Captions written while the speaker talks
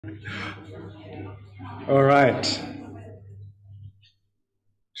All right.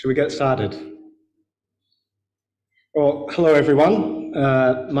 Should we get started? Well, hello everyone.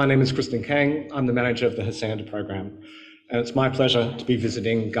 My name is Kristan Kang. I'm the manager of the HeSANDA program. And it's my pleasure to be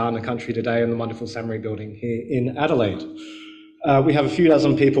visiting Ghana country today in the wonderful SAHMRI building here in Adelaide. We have a few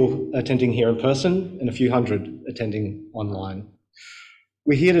dozen people attending here in person and a few hundred attending online.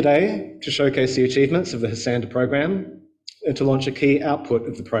 We're here today to showcase the achievements of the HeSANDA program and to launch a key output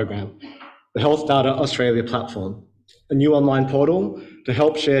of the program, the Health Data Australia platform, a new online portal to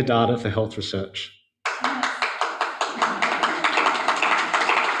help share data for health research.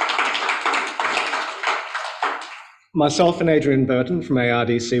 Myself and Adrian Burton from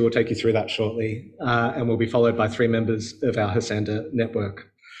ARDC will take you through that shortly, and we'll be followed by 3 members of our HeSANDA network.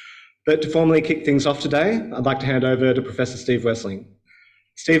 But to formally kick things off today, I'd like to hand over to Professor Steve Wesselingh.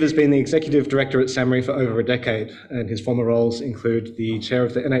 Steve has been the Executive Director at SAHMRI for over a decade, and his former roles include the Chair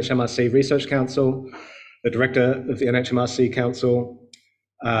of the NHMRC Research Council, the Director of the NHMRC Council,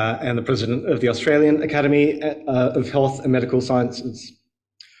 and the President of the Australian Academy of Health and Medical Sciences.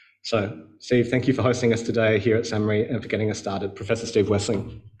 So, Steve, thank you for hosting us today here at SAHMRI and for getting us started. Professor Steve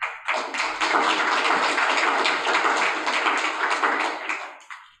Wesselingh.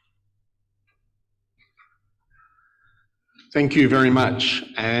 Thank you very much,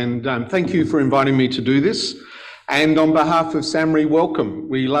 and thank you for inviting me to do this. And on behalf of SAHMRI, welcome.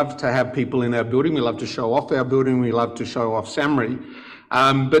 We love to have people in our building. We love to show off our building. We love to show off SAHMRI.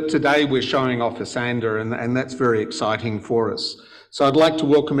 But today we're showing off HeSANDA, and that's very exciting for us. So I'd like to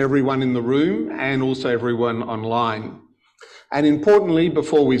welcome everyone in the room and also everyone online. And importantly,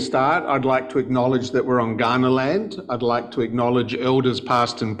 before we start, I'd like to acknowledge that we're on Ghana land. I'd like to acknowledge elders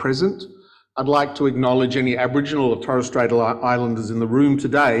past and present. I'd like to acknowledge any Aboriginal or Torres Strait Islanders in the room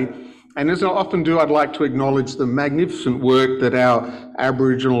today. And as I often do, I'd like to acknowledge the magnificent work that our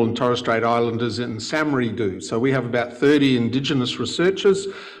Aboriginal and Torres Strait Islanders in SAHMRI do. So we have about 30 Indigenous researchers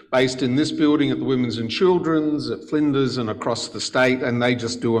based in this building, at the Women's and Children's, at Flinders and across the state, and they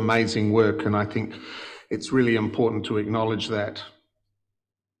just do amazing work, and I think it's really important to acknowledge that.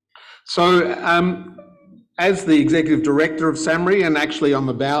 So as the Executive Director of SAHMRI, and actually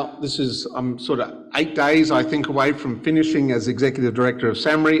I'm sort of 8 days, I think, away from finishing as Executive Director of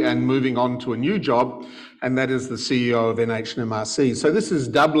SAHMRI and moving on to a new job, and that is the CEO of NHMRC. So this is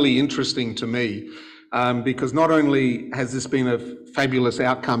doubly interesting to me because not only has this been a fabulous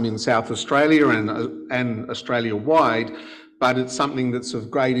outcome in South Australia and Australia-wide, but it's something that's of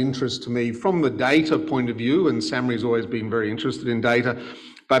great interest to me from the data point of view, and SAHMRI's always been very interested in data,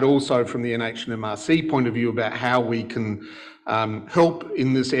 but also from the NHMRC point of view about how we can help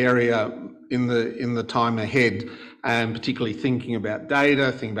in this area in the time ahead, and particularly thinking about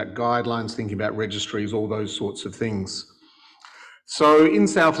data, thinking about guidelines, thinking about registries, all those sorts of things. So in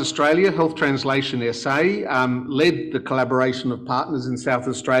South Australia, Health Translation SA led the collaboration of partners in South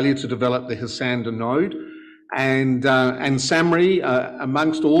Australia to develop the HeSANDA node. And SAHMRI,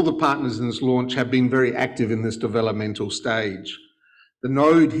 amongst all the partners in this launch, have been very active in this developmental stage. The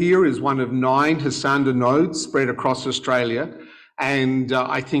node here is one of 9 HeSANDA nodes spread across Australia, and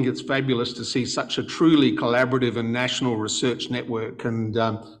I think it's fabulous to see such a truly collaborative and national research network, and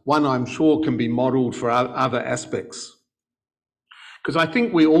one I'm sure can be modelled for other aspects. Because I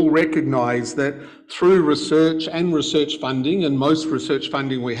think we all recognise that through research and research funding, and most research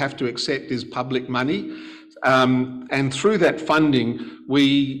funding we have to accept is public money, and through that funding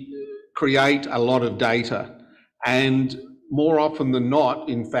we create a lot of data. And more often than not,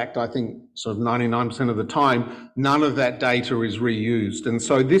 in fact, I think sort of 99% of the time, none of that data is reused. And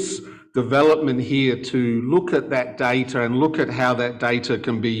so this development here to look at that data and look at how that data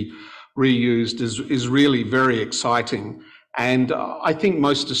can be reused is really very exciting. And I think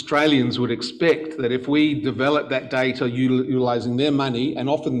most Australians would expect that if we develop that data utilising their money and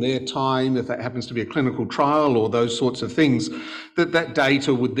often their time, if that happens to be a clinical trial or those sorts of things, that that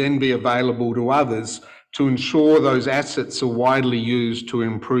data would then be available to others to ensure those assets are widely used to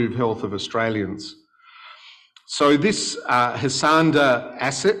improve health of Australians. So this HeSANDA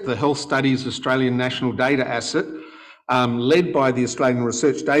asset, the Health Studies Australian National Data Asset, led by the Australian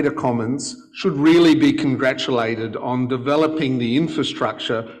Research Data Commons, should really be congratulated on developing the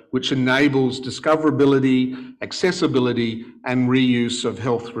infrastructure which enables discoverability, accessibility and reuse of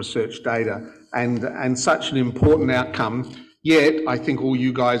health research data, and such an important outcome. Yet, I think all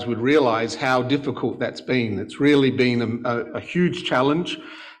you guys would realise how difficult that's been. It's really been a huge challenge,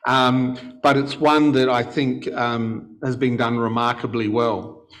 but it's one that I think has been done remarkably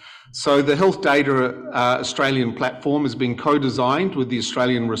well. So the Health Data Australian platform has been co-designed with the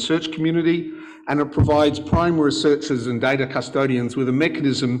Australian research community and it provides primary researchers and data custodians with a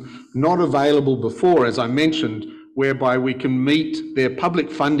mechanism not available before, as I mentioned, whereby we can meet their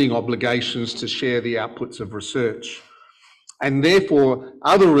public funding obligations to share the outputs of research. And therefore,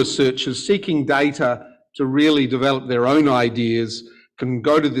 other researchers seeking data to really develop their own ideas can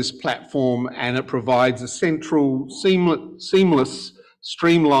go to this platform, and it provides a central, seamless,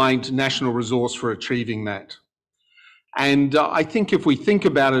 streamlined national resource for achieving that. And I think if we think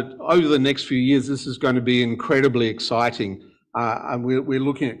about it over the next few years, this is going to be incredibly exciting. And we're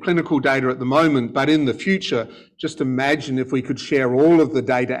looking at clinical data at the moment, but in the future, just imagine if we could share all of the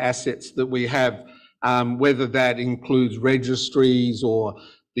data assets that we have, whether that includes registries or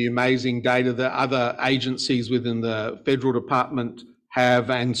the amazing data that other agencies within the federal department have,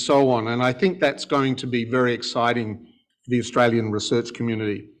 and so on. And I think that's going to be very exciting for the Australian research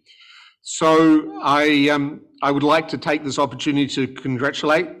community. So I would like to take this opportunity to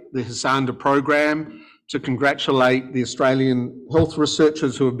congratulate the HeSANDA program, to congratulate the Australian health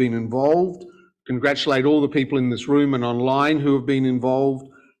researchers who have been involved, congratulate all the people in this room and online who have been involved.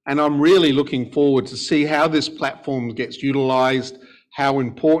 And I'm really looking forward to see how this platform gets utilised, how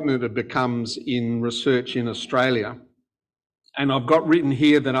important it becomes in research in Australia. And I've got written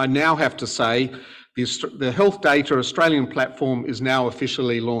here that I now have to say the Health Data Australian platform is now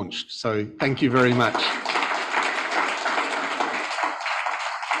officially launched. So thank you very much.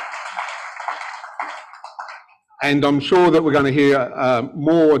 And I'm sure that we're going to hear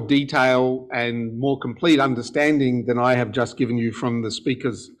more detail and more complete understanding than I have just given you from the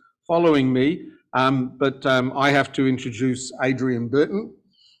speakers following me. But I have to introduce Adrian Burton.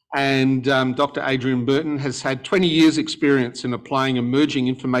 And Dr. Adrian Burton has had 20 years experience in applying emerging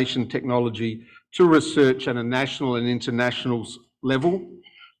information technology to research at a national and international level,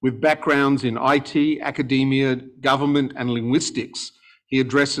 with backgrounds in IT, academia, government and linguistics. He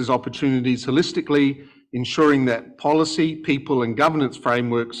addresses opportunities holistically, ensuring that policy, people and governance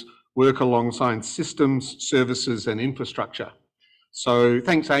frameworks work alongside systems, services and infrastructure. So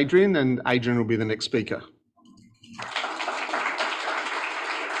thanks, Adrian, and Adrian will be the next speaker.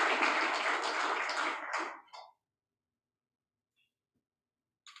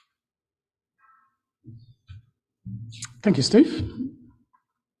 Thank you, Steve.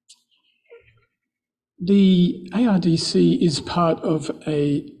 The ARDC is part of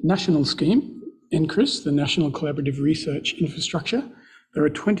a national scheme, NCRIS, the National Collaborative Research Infrastructure. There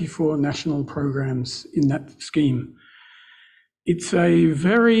are 24 national programs in that scheme. It's a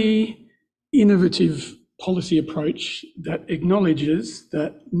very innovative policy approach that acknowledges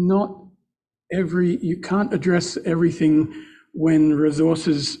that you can't address everything when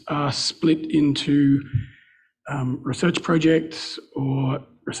resources are split into research projects or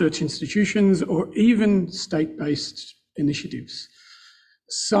research institutions or even state-based initiatives.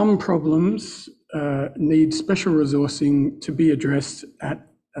 Some problems need special resourcing to be addressed at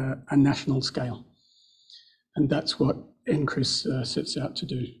a national scale. And that's what NCRIS sets out to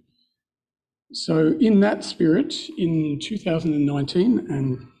do. So in that spirit, in 2019,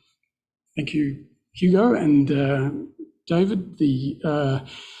 and thank you, Hugo and David,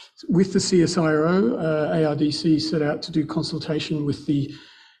 with the CSIRO, ARDC set out to do consultation with the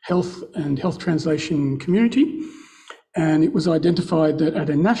health and health translation community. And it was identified that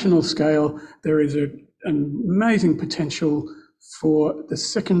at a national scale, there is an amazing potential for the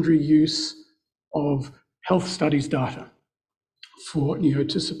secondary use of health studies data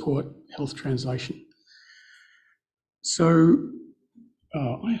to support health translation. So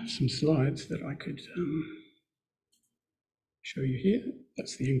I have some slides that I could show you here.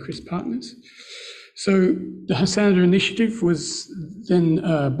 That's the NCRIS partners. So the HeSANDA initiative was then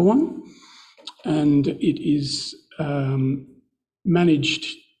born, and it is managed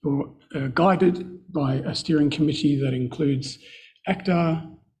or guided by a steering committee that includes ACTA,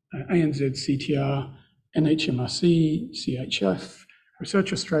 ANZ CTR, NHMRC, CHF,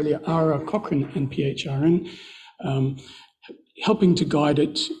 Research Australia, ARA, Cochrane and PHRN, helping to guide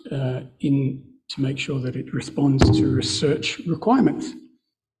it to make sure that it responds to research requirements.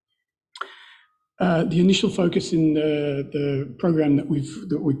 The initial focus in the program that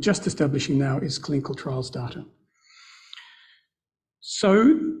we're just establishing now is clinical trials data.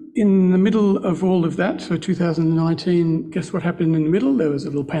 So in the middle of all of that, so 2019, guess what happened in the middle? There was a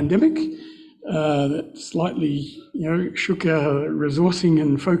little pandemic that slightly, shook our resourcing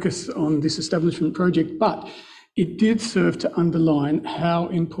and focus on this establishment project, but it did serve to underline how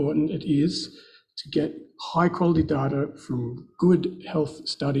important it is to get high quality data from good health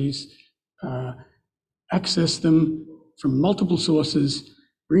studies, access them from multiple sources,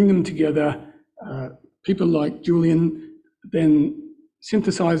 bring them together, people like Julian then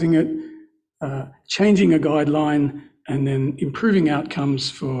synthesizing it, changing a guideline and then improving outcomes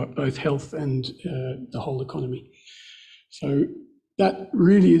for both health and the whole economy. So that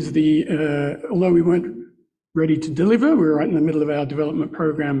really is although we weren't ready to deliver, we were right in the middle of our development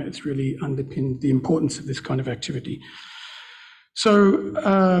program, it's really underpinned the importance of this kind of activity. So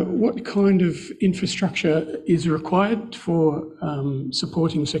what kind of infrastructure is required for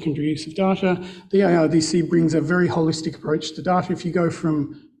supporting secondary use of data? The ARDC brings a very holistic approach to data. If you go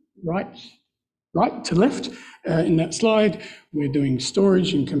from right to left in that slide, we're doing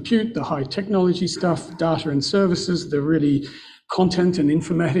storage and compute, the high technology stuff, data and services, the really content and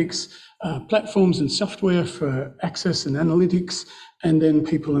informatics, platforms and software for access and analytics, and then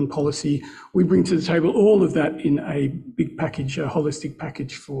people and policy. We bring to the table all of that in a big package, a holistic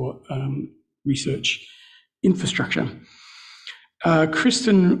package for research infrastructure.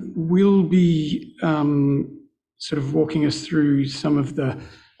 Kristan will be sort of walking us through some of the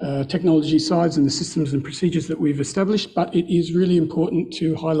technology sides and the systems and procedures that we've established, but it is really important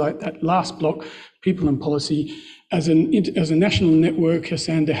to highlight that last block, people and policy. As a national network,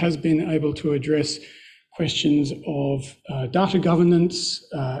 HeSANDA has been able to address questions of data governance,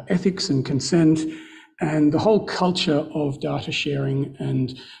 ethics and consent, and the whole culture of data sharing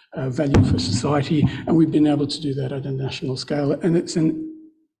and value for society. And we've been able to do that at a national scale, and it's an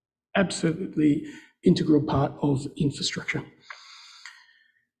absolutely integral part of infrastructure.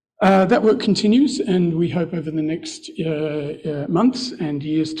 That work continues, and we hope over the next months and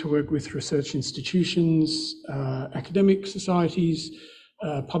years to work with research institutions, academic societies,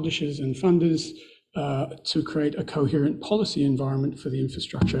 publishers and funders to create a coherent policy environment for the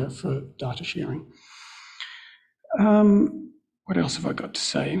infrastructure for data sharing. What else have I got to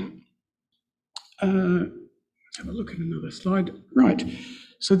say? Let's have a look at another slide. Right,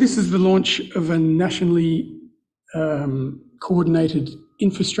 so this is the launch of a nationally coordinated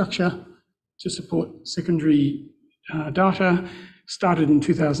infrastructure to support secondary data, started in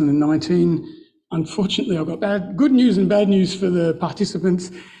 2019. Unfortunately, I've got good news and bad news for the participants.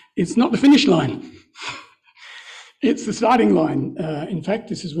 It's not the finish line. It's the starting line. In fact,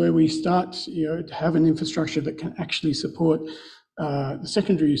 this is where we start, to have an infrastructure that can actually support the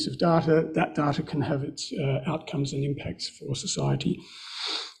secondary use of data. That data can have its outcomes and impacts for society.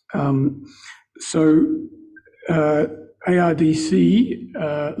 ARDC,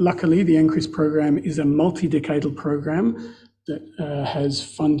 luckily, the NCRIS program is a multi-decadal program that has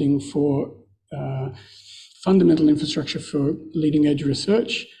funding for fundamental infrastructure for leading edge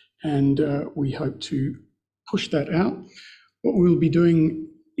research, and we hope to push that out. What we'll be doing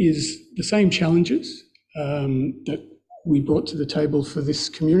is the same challenges that we brought to the table for this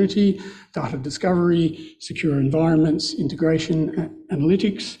community: data discovery, secure environments, integration,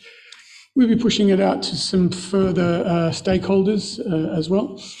 analytics. We'll be pushing it out to some further stakeholders as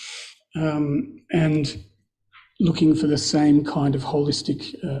well, and looking for the same kind of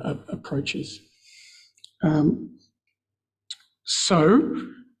holistic approaches. So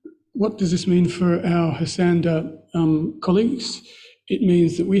what does this mean for our HeSANDA colleagues? It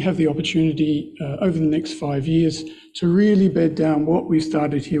means that we have the opportunity over the next 5 years to really bed down what we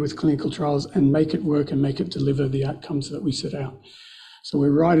started here with clinical trials and make it work and make it deliver the outcomes that we set out. So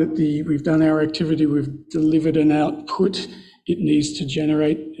we're right at we've done our activity, we've delivered an output. It needs to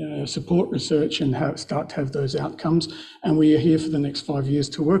generate support research and start to have those outcomes. And we are here for the next 5 years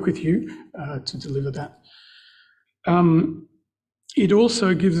to work with you to deliver that. It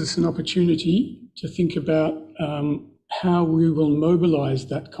also gives us an opportunity to think about how we will mobilize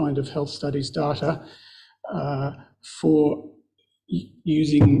that kind of health studies data for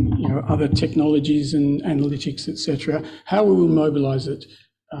using other technologies and analytics, etc., how we will mobilize it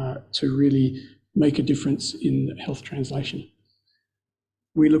to really make a difference in health translation.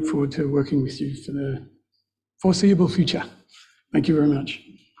 We look forward to working with you for the foreseeable future. Thank you very much.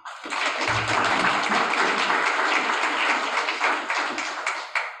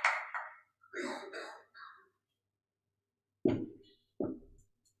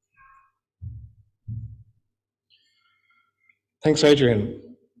 Thanks, Adrian.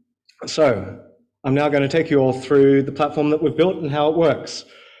 So I'm now going to take you all through the platform that we've built and how it works.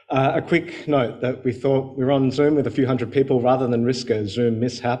 A quick note that we thought we were on Zoom with a few hundred people. Rather than risk a Zoom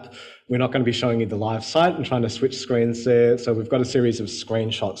mishap, we're not going to be showing you the live site and trying to switch screens there. So we've got a series of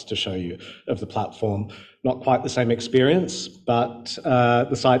screenshots to show you of the platform. Not quite the same experience, but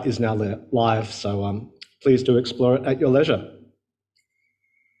the site is now live. So please do explore it at your leisure.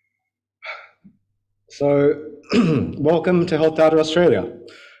 So welcome to Health Data Australia,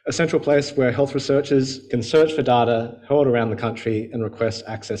 a central place where health researchers can search for data held around the country and request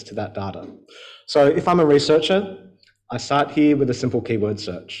access to that data. So if I'm a researcher, I start here with a simple keyword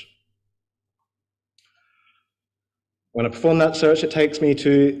search. When I perform that search, it takes me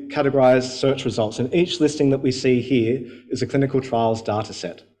to categorized search results, and each listing that we see here is a clinical trials data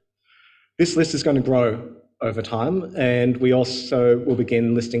set. This list is going to grow over time, and we also will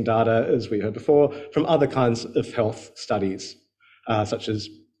begin listing data, as we heard before, from other kinds of health studies, such as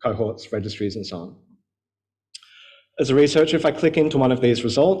cohorts, registries, and so on. As a researcher, if I click into one of these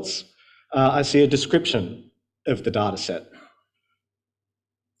results, I see a description of the data set.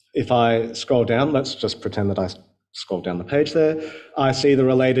 If I scroll down, let's just pretend that I scroll down the page there, I see the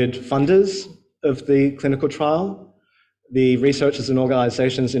related funders of the clinical trial, the researchers and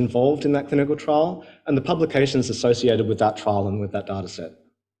organisations involved in that clinical trial, and the publications associated with that trial and with that data set.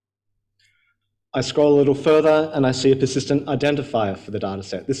 I scroll a little further and I see a persistent identifier for the data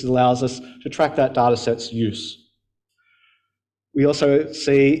set. This allows us to track that data set's use. We also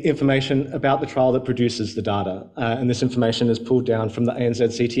see information about the trial that produces the data, and this information is pulled down from the ANZ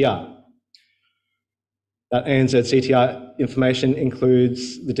CTR. That ANZ CTR information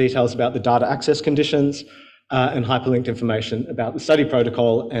includes the details about the data access conditions and hyperlinked information about the study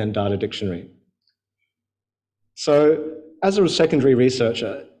protocol and data dictionary. So as a secondary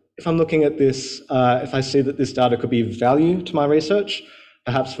researcher, if I'm looking at this, if I see that this data could be of value to my research,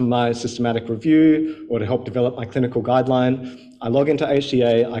 perhaps for my systematic review or to help develop my clinical guideline, I log into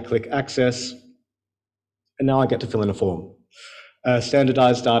HDA, I click Access, and now I get to fill in a form, a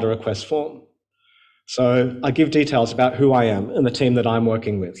standardized data request form. So I give details about who I am and the team that I'm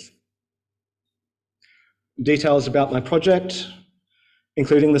working with. Details about my project,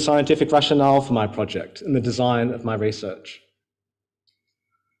 including the scientific rationale for my project and the design of my research.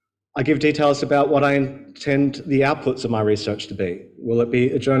 I give details about what I intend the outputs of my research to be. Will it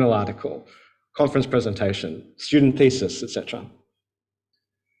be a journal article, conference presentation, student thesis, etc.?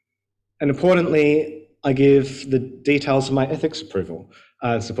 And importantly, I give the details of my ethics approval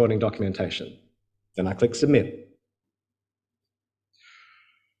and supporting documentation. Then I click Submit.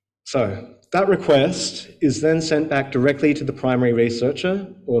 So that request is then sent back directly to the primary researcher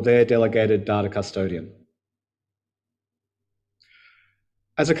or their delegated data custodian.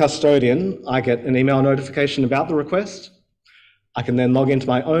 As a custodian, I get an email notification about the request. I can then log into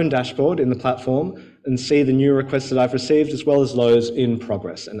my own dashboard in the platform and see the new requests that I've received, as well as those in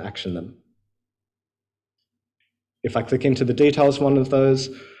progress, and action them. If I click into the details of one of those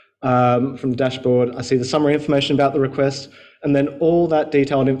from the dashboard, I see the summary information about the request, and then all that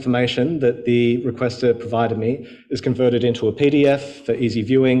detailed information that the requester provided me is converted into a PDF for easy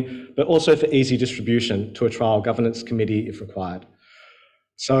viewing, but also for easy distribution to a trial governance committee if required.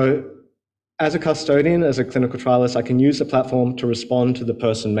 So as a custodian, as a clinical trialist, I can use the platform to respond to the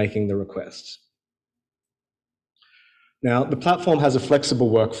person making the request. Now, the platform has a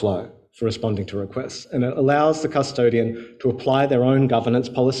flexible workflow for responding to requests, and it allows the custodian to apply their own governance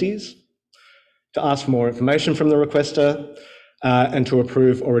policies, to ask for more information from the requester, and to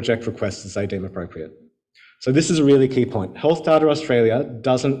approve or reject requests as they deem appropriate. So this is a really key point. Health Data Australia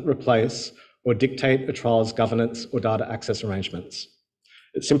doesn't replace or dictate a trial's governance or data access arrangements.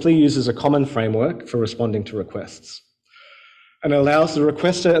 It simply uses a common framework for responding to requests. And it allows the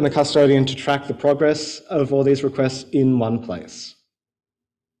requester and the custodian to track the progress of all these requests in one place.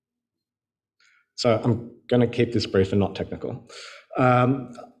 So I'm going to keep this brief and not technical.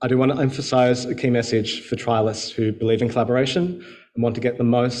 I do want to emphasise a key message for trialists who believe in collaboration and want to get the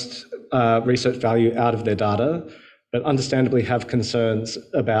most research value out of their data, but understandably have concerns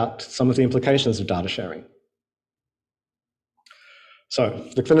about some of the implications of data sharing. So,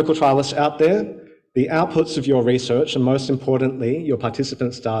 for the clinical trialists out there, the outputs of your research, and most importantly, your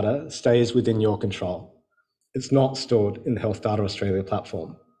participants' data, stays within your control. It's not stored in the Health Data Australia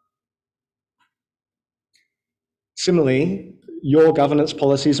platform. Similarly, your governance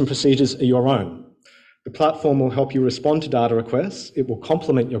policies and procedures are your own. The platform will help you respond to data requests, it will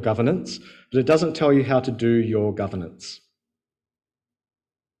complement your governance, but it doesn't tell you how to do your governance.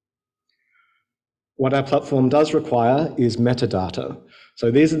 What our platform does require is metadata.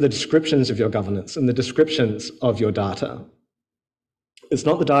 So these are the descriptions of your governance and the descriptions of your data. It's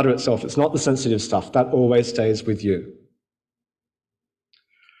not the data itself, it's not the sensitive stuff, that always stays with you.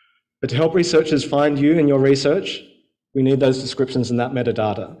 But to help researchers find you in your research, we need those descriptions and that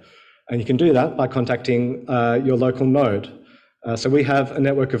metadata. And you can do that by contacting your local node. So we have a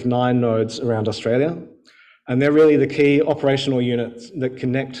network of 9 nodes around Australia, and they're really the key operational units that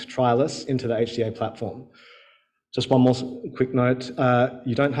connect trialists into the HDA platform. Just one more quick note,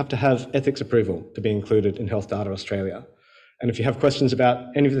 you don't have to have ethics approval to be included in Health Data Australia. And if you have questions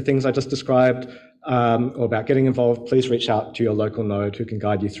about any of the things I just described or about getting involved, please reach out to your local node who can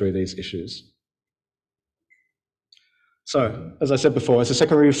guide you through these issues. So, as I said before, as a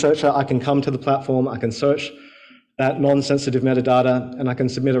secondary researcher, I can come to the platform, I can search that non-sensitive metadata, and I can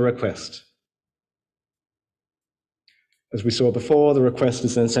submit a request. As we saw before, the request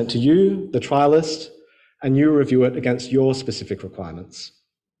is then sent to you, the trialist, and you review it against your specific requirements.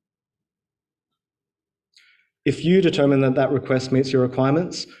 If you determine that that request meets your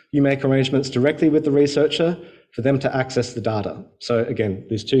requirements, you make arrangements directly with the researcher for them to access the data. So again,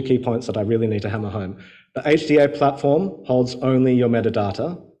 these two key points that I really need to hammer home. The HDA platform holds only your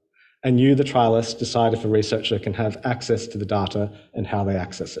metadata, and you, the trialist, decide if a researcher can have access to the data and how they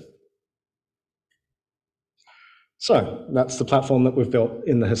access it. So that's the platform that we've built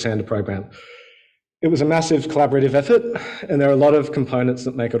in the HeSANDA program. It was a massive collaborative effort, and there are a lot of components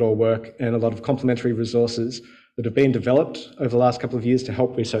that make it all work and a lot of complementary resources that have been developed over the last couple of years to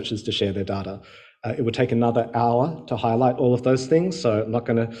help researchers to share their data. It would take another hour to highlight all of those things, so I'm not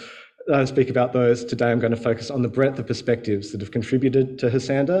going to speak about those today. I'm going to focus on the breadth of perspectives that have contributed to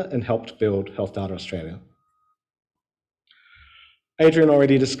HeSANDA and helped build Health Data Australia. Adrian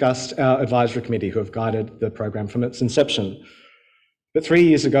already discussed our advisory committee who have guided the program from its inception. But 3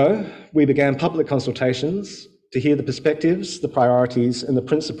 years ago, we began public consultations to hear the perspectives, the priorities, and the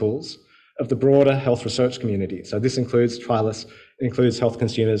principles of the broader health research community. So this includes trialists, it includes health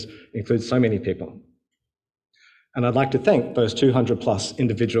consumers, it includes so many people. And I'd like to thank those 200 plus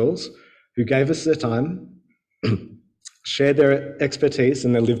individuals who gave us their time, shared their expertise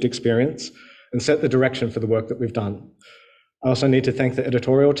and their lived experience, and set the direction for the work that we've done. I also need to thank the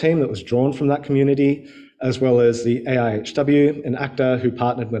editorial team that was drawn from that community, as well as the AIHW and ACTA who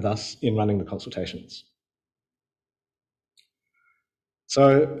partnered with us in running the consultations.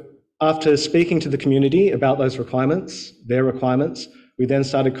 So after speaking to the community about those requirements, their requirements, we then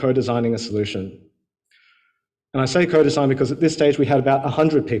started co-designing a solution. And I say co-design because at this stage we had about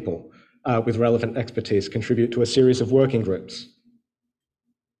 100 people with relevant expertise contribute to a series of working groups.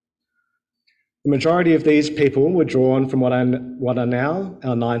 The majority of these people were drawn from what are now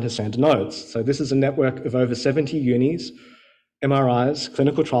our 9 HeSANDA nodes. So this is a network of over 70 unis, MRIs,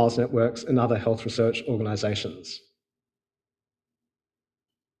 clinical trials networks, and other health research organisations.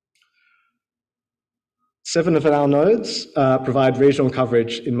 7 of our nodes provide regional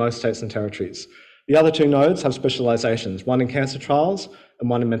coverage in most states and territories. The other 2 nodes have specialisations, one in cancer trials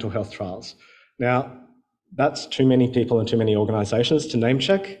and one in mental health trials. Now, that's too many people and too many organisations to name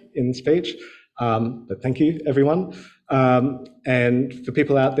check in speech. But thank you, everyone. And for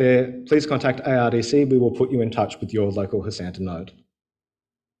people out there, please contact ARDC. We will put you in touch with your local HeSANDA node.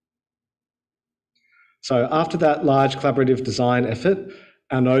 So after that large collaborative design effort,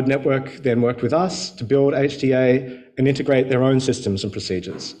 our node network then worked with us to build HDA and integrate their own systems and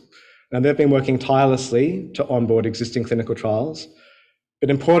procedures. Now, they've been working tirelessly to onboard existing clinical trials, but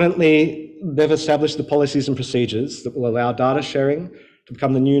importantly, they've established the policies and procedures that will allow data sharing to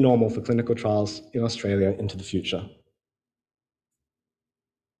become the new normal for clinical trials in Australia into the future.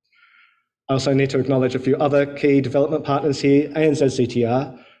 I also need to acknowledge a few other key development partners here. ANZ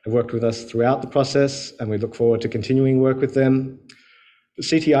CTR have worked with us throughout the process, and we look forward to continuing work with them.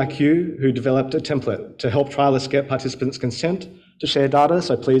 CTIQ, who developed a template to help trialists get participants' consent to share data,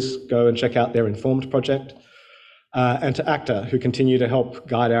 so please go and check out their Informed project. And to ACTA, who continue to help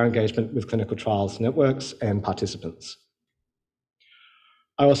guide our engagement with clinical trials networks and participants.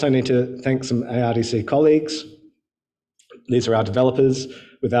 I also need to thank some ARDC colleagues. These are our developers.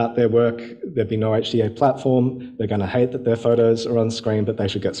 Without their work, there'd be no HDA platform. They're going to hate that their photos are on screen, but they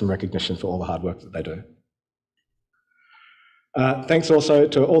should get some recognition for all the hard work that they do. Thanks also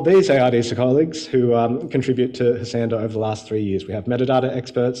to all these ARDC colleagues who contribute to HeSANDA over the last 3 years. We have metadata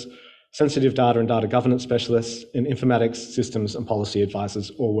experts, sensitive data and data governance specialists, and informatics, systems and policy advisors,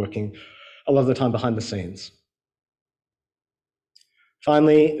 all working a lot of the time behind the scenes.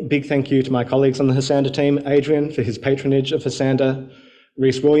 Finally, a big thank you to my colleagues on the HeSANDA team, Adrian for his patronage of HeSANDA,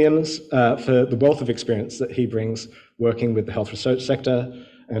 Rhys Williams for the wealth of experience that he brings working with the health research sector,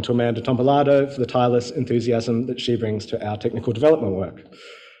 and to Amanda Tompolado for the tireless enthusiasm that she brings to our technical development work.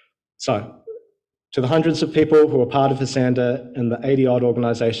 So, to the hundreds of people who are part of HeSANDA and the 80-odd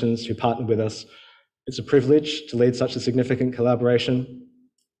organisations who partnered with us, it's a privilege to lead such a significant collaboration.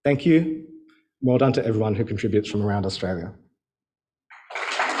 Thank you. Well done to everyone who contributes from around Australia.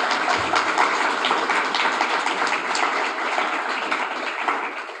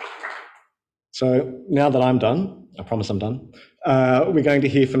 So now that I'm done, I promise I'm done, we're going to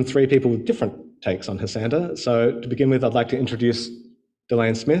hear from 3 people with different takes on HeSANDA. So to begin with, I'd like to introduce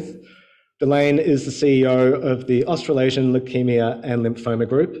Delane Smith. Delane is the CEO of the Australasian Leukaemia and Lymphoma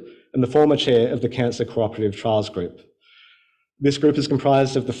Group and the former chair of the Cancer Cooperative Trials Group. This group is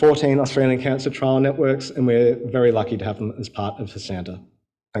comprised of the 14 Australian cancer trial networks, and we're very lucky to have them as part of HeSANDA.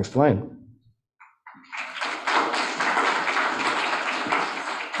 Thanks, Delane.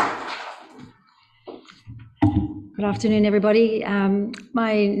 Good afternoon, everybody.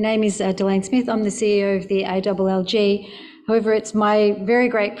 My name is Delane Smith. I'm the CEO of the AALG. However, it's my very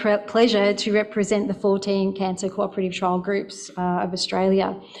great pleasure to represent the 14 cancer cooperative trial groups of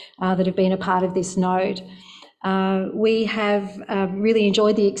Australia that have been a part of this node. We have really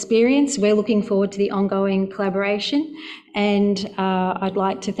enjoyed the experience. We're looking forward to the ongoing collaboration, and I'd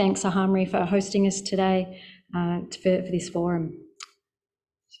like to thank SAHMRI for hosting us today for this forum.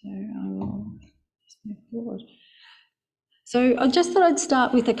 So I will just move forward. So I just thought I'd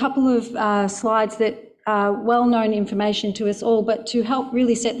start with a couple of slides that are well-known information to us all, but to help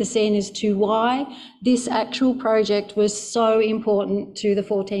really set the scene as to why this actual project was so important to the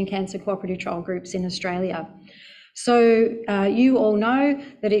 14 cancer cooperative trial groups in Australia. So you all know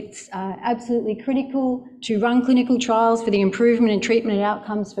that it's absolutely critical to run clinical trials for the improvement in treatment and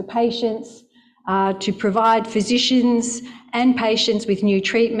outcomes for patients, to provide physicians and patients with new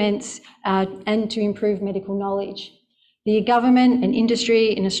treatments, and to improve medical knowledge. The government and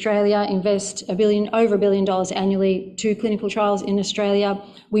industry in Australia invest over $1 billion annually to clinical trials in Australia.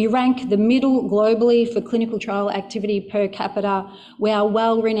 We rank the middle globally for clinical trial activity per capita. We are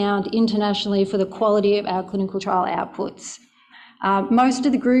well renowned internationally for the quality of our clinical trial outputs. Most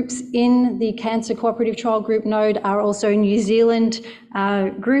of the groups in the Cancer Cooperative Trial Group node are also New Zealand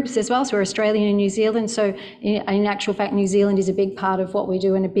groups as well, so we're Australian and New Zealand. So in actual fact, New Zealand is a big part of what we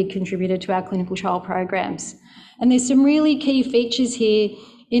do and a big contributor to our clinical trial programs. And there's some really key features here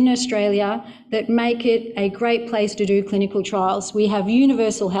in Australia that make it a great place to do clinical trials. We have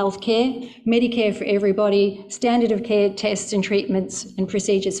universal healthcare, Medicare for everybody, standard of care tests and treatments and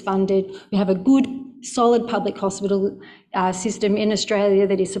procedures funded. We have a good, solid public hospital system in Australia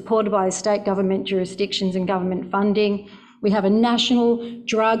that is supported by state government jurisdictions and government funding. We have a national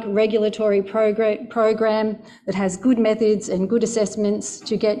drug regulatory program that has good methods and good assessments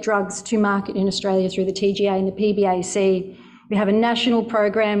to get drugs to market in Australia through the TGA and the PBAC. We have a national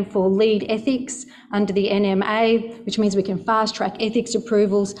program for lead ethics under the NMA, which means we can fast track ethics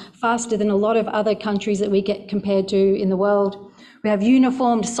approvals faster than a lot of other countries that we get compared to in the world. We have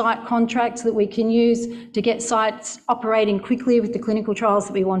uniformed site contracts that we can use to get sites operating quickly with the clinical trials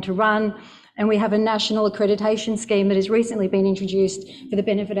that we want to run. And we have a national accreditation scheme that has recently been introduced for the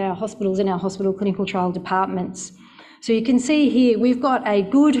benefit of our hospitals and our hospital clinical trial departments. So you can see here, we've got a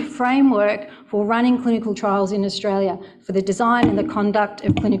good framework for running clinical trials in Australia for the design and the conduct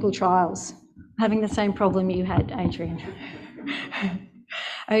of clinical trials. Having the same problem you had, Adrian.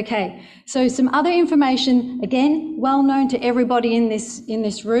 Okay, so some other information, again, well known to everybody in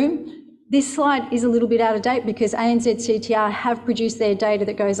this room. This slide is a little bit out of date because ANZ CTR have produced their data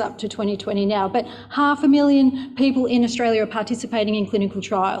that goes up to 2020 now, but 500,000 people in Australia are participating in clinical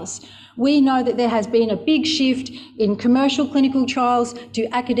trials. We know that there has been a big shift in commercial clinical trials to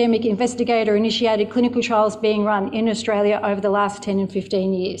academic investigator-initiated clinical trials being run in Australia over the last 10 and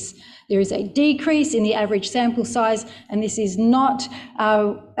 15 years. There is a decrease in the average sample size, and this is not,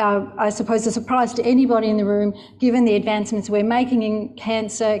 I suppose, a surprise to anybody in the room, given the advancements we're making in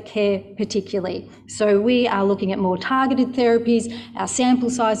cancer care particularly. So we are looking at more targeted therapies, our sample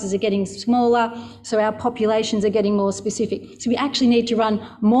sizes are getting smaller, so our populations are getting more specific. So we actually need to run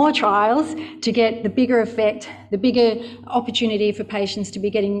more trials to get the bigger effect, the bigger opportunity for patients to be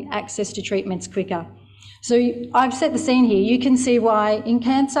getting access to treatments quicker. So I've set the scene here. You can see why in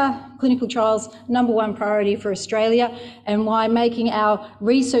cancer, clinical trials, #1 priority for Australia, and why making our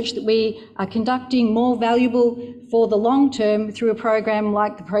research that we are conducting more valuable for the long term through a program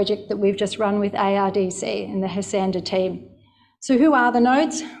like the project that we've just run with ARDC and the HeSANDA team. So who are the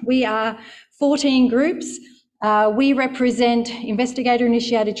nodes? We are 14 groups. We represent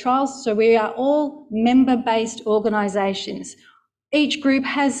investigator-initiated trials, so we are all member-based organisations. Each group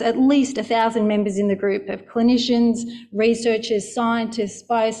has at least 1,000 members in the group of clinicians, researchers, scientists,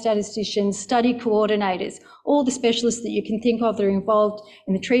 biostatisticians, study coordinators, all the specialists that you can think of that are involved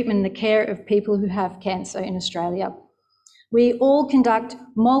in the treatment and the care of people who have cancer in Australia. We all conduct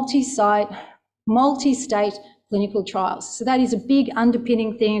multi-site, multi-state clinical trials. So that is a big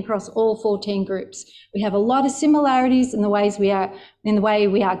underpinning thing across all 14 groups. We have a lot of similarities in the way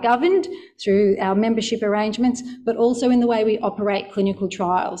we are governed through our membership arrangements, but also in the way we operate clinical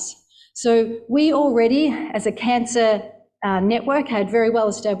trials. So we already, as a cancer network, had very well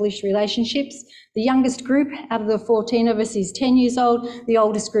established relationships. The youngest group out of the 14 of us is 10 years old, the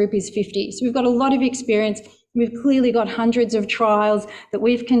oldest group is 50. So we've got a lot of experience. We've clearly got hundreds of trials that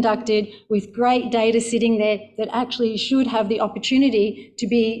we've conducted with great data sitting there that actually should have the opportunity to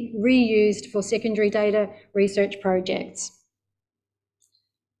be reused for secondary data research projects.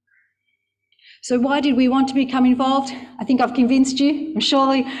 So why did we want to become involved? I think I've convinced you.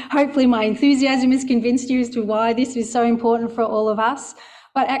 Hopefully my enthusiasm has convinced you as to why this is so important for all of us.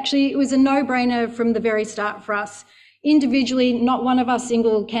 But actually it was a no-brainer from the very start for us. Individually, not one of our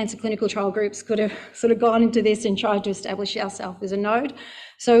single cancer clinical trial groups could have sort of gone into this and tried to establish ourselves as a node.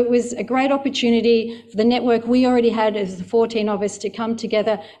 So it was a great opportunity for the network we already had as the 14 of us to come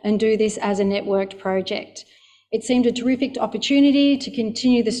together and do this as a networked project. It seemed a terrific opportunity to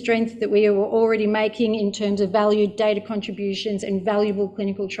continue the strength that we were already making in terms of valued data contributions and valuable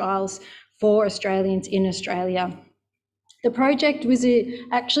clinical trials for Australians in Australia. The project was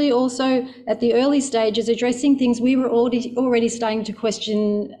actually also at the early stages addressing things we were already starting to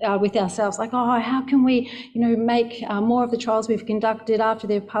question with ourselves, like, oh, how can we, make more of the trials we've conducted after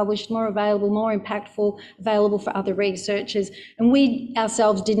they're published more available, more impactful, available for other researchers. And we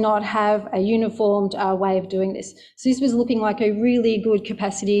ourselves did not have a uniformed way of doing this. So this was looking like a really good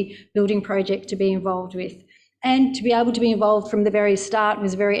capacity building project to be involved with. And to be able to be involved from the very start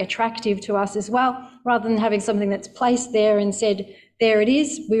was very attractive to us as well. Rather than having something that's placed there and said, there it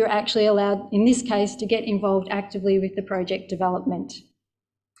is, we were actually allowed, in this case, to get involved actively with the project development.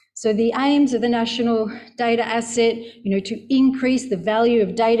 So the aims of the National Data Asset, to increase the value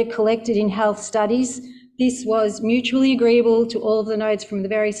of data collected in health studies. This was mutually agreeable to all of the nodes from the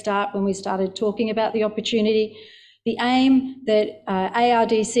very start when we started talking about the opportunity. The aim that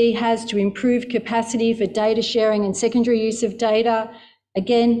ARDC has to improve capacity for data sharing and secondary use of data,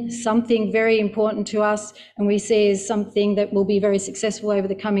 again, something very important to us and we see as something that will be very successful over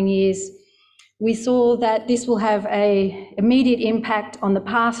the coming years. We saw that this will have an immediate impact on the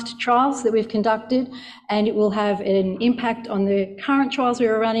past trials that we've conducted, and it will have an impact on the current trials we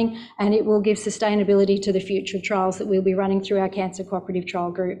are running, and it will give sustainability to the future trials that we'll be running through our cancer cooperative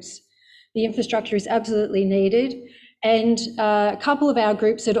trial groups. The infrastructure is absolutely needed, and a couple of our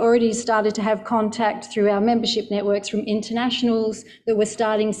groups had already started to have contact through our membership networks from internationals that were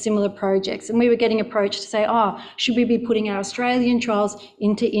starting similar projects, and we were getting approached to say, should we be putting our Australian trials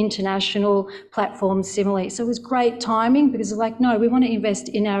into international platforms similarly? So it was great timing because we're like, no, we want to invest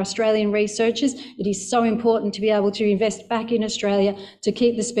in our Australian researchers. It is so important to be able to invest back in Australia to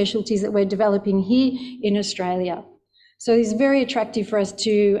keep the specialties that we're developing here in Australia. So it's very attractive for us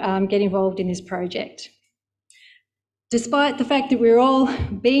to get involved in this project. Despite the fact that we're all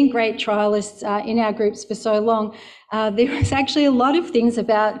being great trialists in our groups for so long, there was actually a lot of things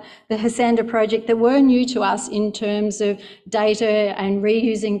about the HeSANDA project that were new to us in terms of data and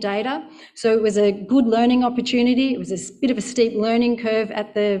reusing data. So it was a good learning opportunity. It was a bit of a steep learning curve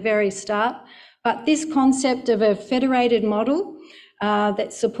at the very start. But this concept of a federated model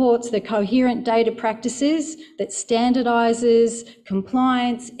that supports the coherent data practices, that standardises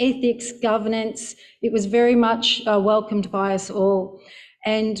compliance, ethics, governance. It was very much welcomed by us all.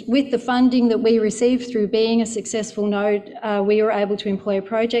 And with the funding that we received through being a successful node, we were able to employ a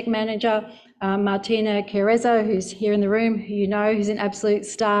project manager, Martina Carezza, who's here in the room, who you know, who's an absolute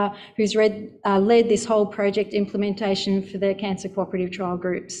star, who's led this whole project implementation for the cancer cooperative trial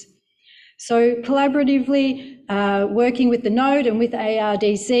groups. So collaboratively, working with the node and with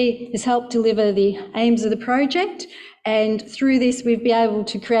ARDC has helped deliver the aims of the project. And through this, we've been able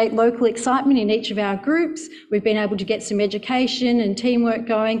to create local excitement in each of our groups. We've been able to get some education and teamwork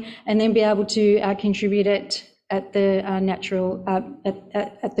going, and then be able to contribute it at the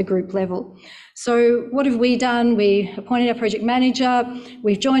at the group level. So what have we done? We appointed our project manager.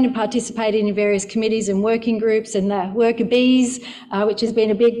 We've joined and participated in various committees and working groups and the worker bees, which has been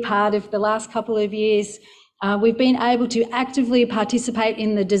a big part of the last couple of years. We've been able to actively participate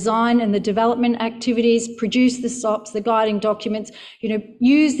in the design and the development activities, produce the SOPs, the guiding documents,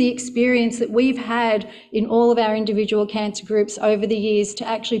 use the experience that we've had in all of our individual cancer groups over the years to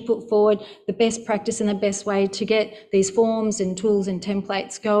actually put forward the best practice and the best way to get these forms and tools and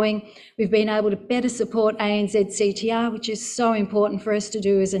templates going. We've been able to better support ANZ CTR, which is so important for us to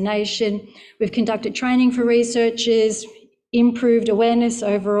do as a nation. We've conducted training for researchers, improved awareness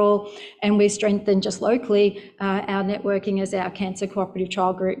overall, and we've strengthened just locally our networking as our cancer cooperative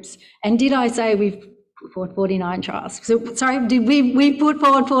trial groups. And did I say we've put forward 49 trials? So, sorry, we put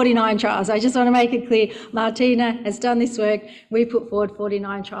forward 49 trials. I just want to make it clear, Martina has done this work. We put forward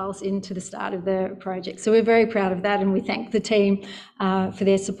 49 trials into the start of the project. So we're very proud of that, and we thank the team for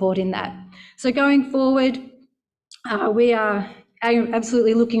their support in that. So going forward, we are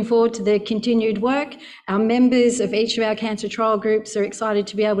absolutely looking forward to the continued work. Our members of each of our cancer trial groups are excited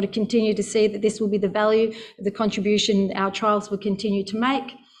to be able to continue to see that this will be the value of the contribution our trials will continue to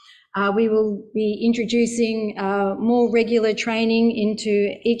make. We will be introducing more regular training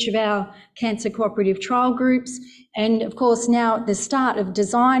into each of our cancer cooperative trial groups. And of course, now at the start of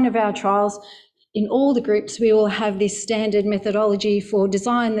design of our trials, in all the groups, we will have this standard methodology for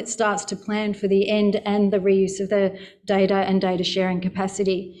design that starts to plan for the end and the reuse of the data and data sharing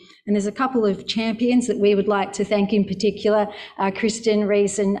capacity. And there's a couple of champions that we would like to thank in particular, Kristan,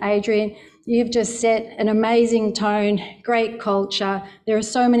 Reese and Adrian. You've just set an amazing tone, great culture. There are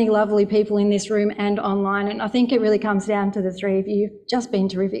so many lovely people in this room and online, and I think it really comes down to the three of you. You've just been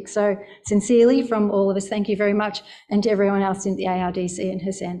terrific. So sincerely from all of us, thank you very much, and to everyone else in the ARDC and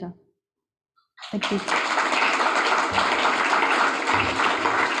HeSANDA. Thank you.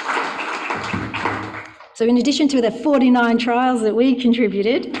 So in addition to the 49 trials that we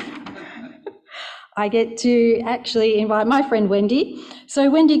contributed, I get to actually invite my friend Wendy. So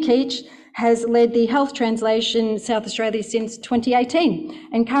Wendy Keech has led the Health Translation South Australia since 2018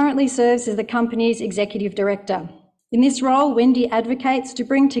 and currently serves as the company's executive director. In this role, Wendy advocates to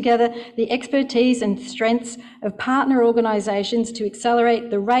bring together the expertise and strengths of partner organisations to accelerate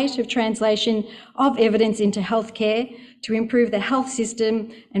the rate of translation of evidence into healthcare, to improve the health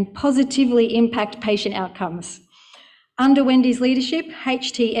system and positively impact patient outcomes. Under Wendy's leadership,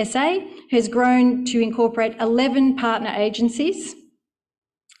 HTSA has grown to incorporate 11 partner agencies.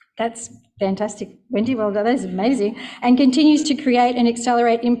 That's fantastic, Wendy, well done, that's amazing, and continues to create and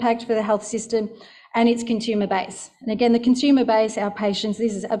accelerate impact for the health system and its consumer base. And again, the consumer base, our patients,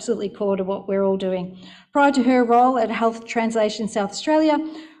 this is absolutely core to what we're all doing. Prior to her role at Health Translation South Australia,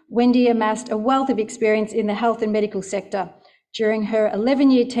 Wendy amassed a wealth of experience in the health and medical sector. During her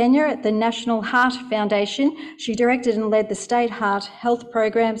 11-year tenure at the National Heart Foundation, she directed and led the state heart health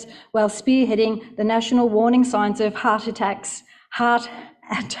programs while spearheading the national warning signs of heart attacks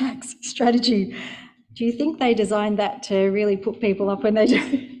strategy. Do you think they designed that to really put people up when they do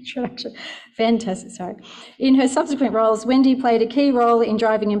introduction? Fantastic, sorry. In her subsequent roles, Wendy played a key role in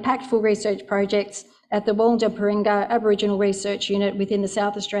driving impactful research projects at the Wallumbilla Aboriginal Research Unit within the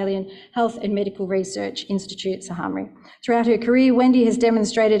South Australian Health and Medical Research Institute, SAHMRI. Throughout her career, Wendy has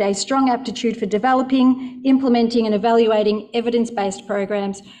demonstrated a strong aptitude for developing, implementing and evaluating evidence-based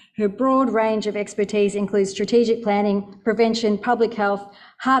programs. Her broad range of expertise includes strategic planning, prevention, public health,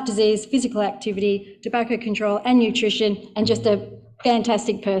 heart disease, physical activity, tobacco control and nutrition, and just a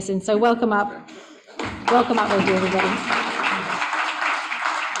fantastic person. So welcome up, Wendy, everybody.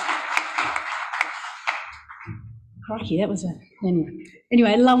 Crikey, that was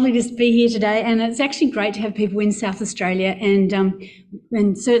anyway, lovely to be here today, and it's actually great to have people in South Australia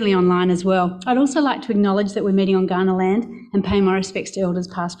and certainly online as well. I'd also like to acknowledge that we're meeting on Kaurna land and pay my respects to elders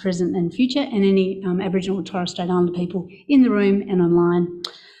past, present and future, and any Aboriginal and Torres Strait Islander people in the room and online.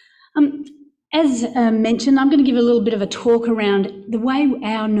 As mentioned, I'm going to give a little bit of a talk around the way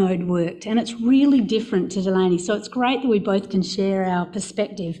our node worked, and it's really different to Delaney, so it's great that we both can share our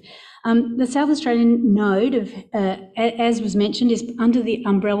perspective. The South Australian node, as was mentioned, is under the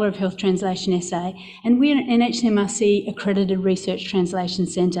umbrella of Health Translation SA, and we're an NHMRC accredited research translation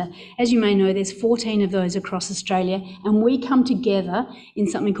centre. As you may know, there's 14 of those across Australia, and we come together in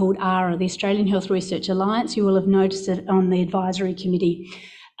something called ARA, the Australian Health Research Alliance. You will have noticed it on the advisory committee.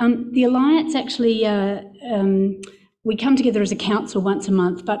 The Alliance actually, we come together as a council once a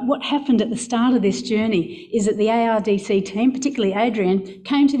month, but what happened at the start of this journey is that the ARDC team, particularly Adrian,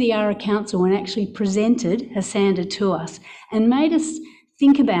 came to the ARA Council and actually presented HeSANDA to us and made us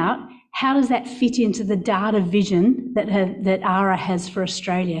think about how does that fit into the data vision that ARA has for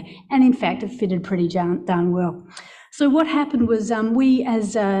Australia. And in fact, it fitted pretty darn well. So what happened was we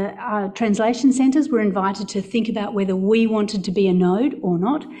as translation centres were invited to think about whether we wanted to be a node or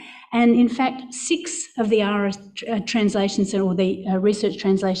not. And in fact, 6 of the ARA translation centre or the research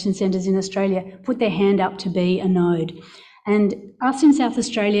translation centres in Australia put their hand up to be a node. And us in South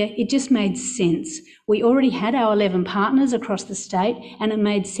Australia, it just made sense. We already had our 11 partners across the state, and it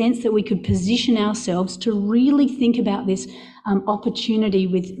made sense that we could position ourselves to really think about this opportunity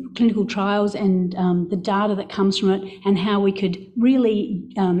with clinical trials and the data that comes from it and how we could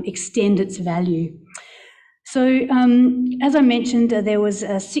really extend its value. So as I mentioned, there was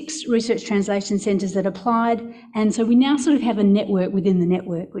 6 research translation centres that applied, and so we now sort of have a network within the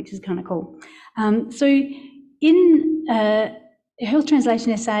network, which is kind of cool. So in Health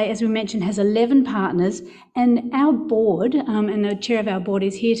Translation SA, as we mentioned, has 11 partners, and our board, and the chair of our board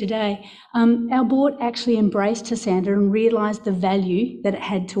is here today, our board actually embraced HeSANDA and realised the value that it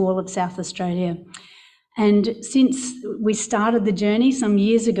had to all of South Australia. And since we started the journey some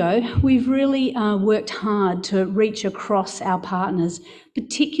years ago, we've really worked hard to reach across our partners.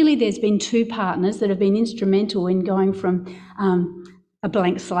 Particularly, there's been 2 partners that have been instrumental in going from a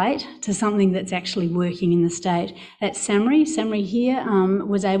blank slate to something that's actually working in the state. At SAHMRI, SAHMRI here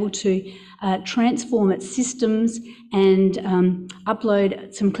was able to transform its systems and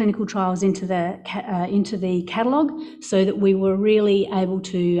upload some clinical trials into the catalogue, so that we were really able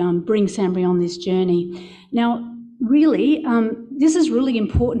to bring SAHMRI on this journey. Now, really, this is really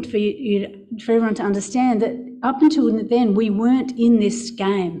important for everyone to understand that up until then, we weren't in this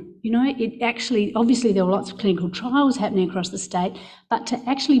game. You know, it actually, obviously there were lots of clinical trials happening across the state, but to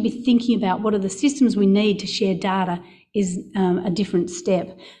actually be thinking about what are the systems we need to share data is a different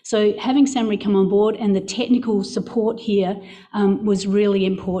step. So having SAHMRI come on board and the technical support here was really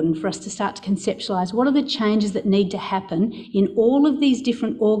important for us to start to conceptualise what are the changes that need to happen in all of these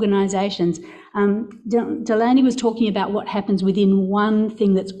different organisations. Delaney was talking about what happens within one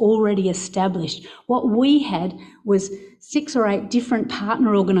thing that's already established. What we had was 6 or 8 different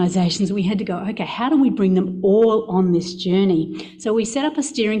partner organisations. We had to go, okay, how do we bring them all on this journey? So we set up a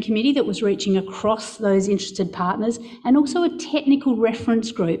steering committee that was reaching across those interested partners, and also a technical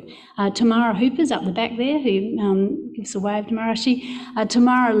reference group. Tamara Hooper's up the back there, who gives a wave, Tamara.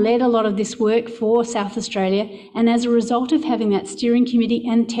 Tamara led a lot of this work for South Australia, and as a result of having that steering committee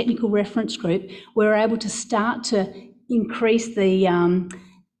and technical reference group, we were able to start to increase the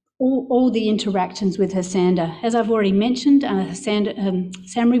all the interactions with HeSANDA. As I've already mentioned,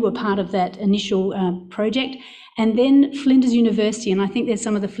 SAHMRI were part of that initial project, and then Flinders University, and I think there's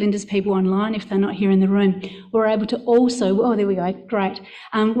some of the Flinders people online if they're not here in the room, were able to also, oh there we go, great,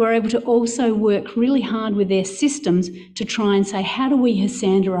 were able to also work really hard with their systems to try and say, how do we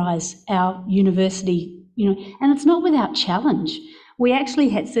HeSANDAise our university, you know, and it's not without challenge. We actually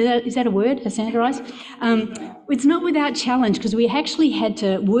had, is that a word, HeSANDAise? It's not without challenge, because we actually had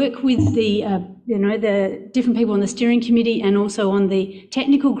to work with the, the different people on the steering committee and also on the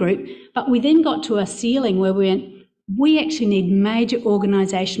technical group, but we then got to a ceiling where we went, we actually need major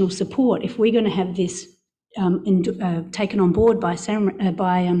organisational support if we're going to have this taken on board by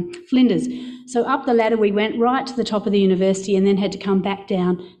Flinders. So up the ladder we went right to the top of the university, and then had to come back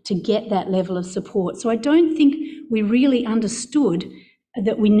down to get that level of support. So I don't think we really understood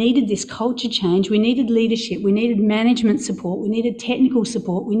that we needed this culture change, we needed leadership, we needed management support, we needed technical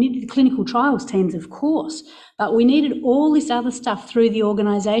support, we needed the clinical trials teams, of course, but we needed all this other stuff through the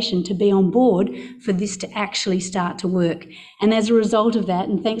organisation to be on board for this to actually start to work. And as a result of that,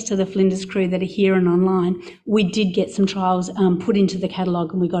 and thanks to the Flinders crew that are here and online, we did get some trials put into the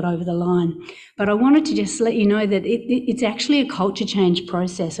catalogue and we got over the line. But I wanted to just let you know that it's actually a culture change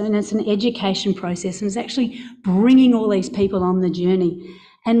process, and it's an education process, and it's actually bringing all these people on the journey.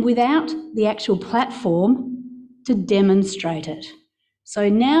 And without the actual platform to demonstrate it. So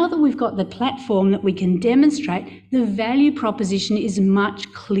now that we've got the platform that we can demonstrate, the value proposition is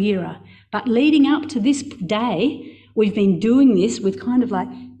much clearer. But leading up to this day, we've been doing this with kind of like,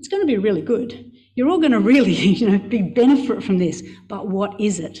 it's going to be really good. You're all going to really, benefit from this, but what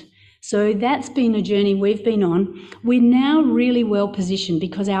is it? So that's been a journey we've been on. We're now really well positioned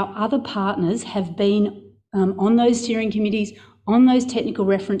because our other partners have been on those steering committees, on those technical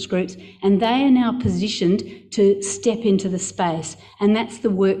reference groups, and they are now positioned to step into the space. And that's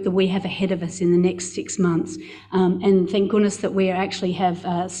the work that we have ahead of us in the next 6 months. And thank goodness that we actually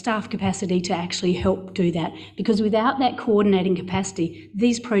have staff capacity to actually help do that, because without that coordinating capacity,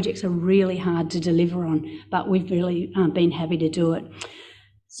 these projects are really hard to deliver on, but we've really been happy to do it.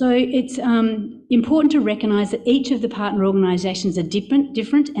 So it's important to recognise that each of the partner organisations are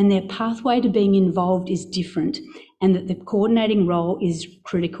different, and their pathway to being involved is different, and that the coordinating role is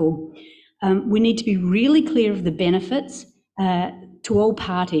critical. We need to be really clear of the benefits to all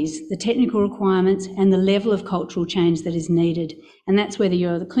parties, the technical requirements and the level of cultural change that is needed. And that's whether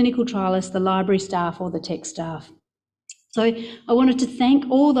you're the clinical trialist, the library staff or the tech staff. So I wanted to thank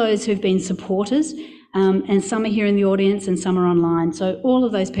all those who've been supporters, and some are here in the audience and some are online. So all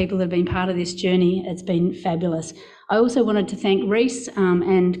of those people that have been part of this journey, it's been fabulous. I also wanted to thank Reese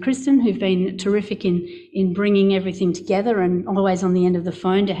and Kristan, who've been terrific in bringing everything together and always on the end of the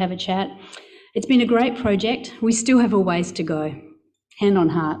phone to have a chat. It's been a great project. We still have a ways to go, hand on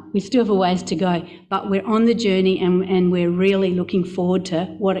heart. We still have a ways to go, but we're on the journey and we're really looking forward to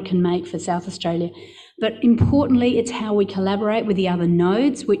what it can make for South Australia. But importantly, it's how we collaborate with the other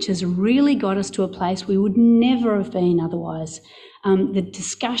nodes, which has really got us to a place we would never have been otherwise. The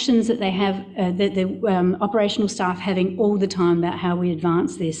discussions that they have, the operational staff having all the time about how we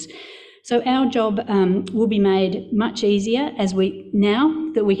advance this. So our job will be made much easier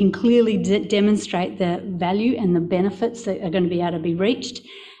now that we can clearly demonstrate the value and the benefits that are going to be able to be reached.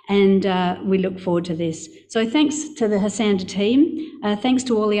 And we look forward to this. So thanks to the HeSANDA team, thanks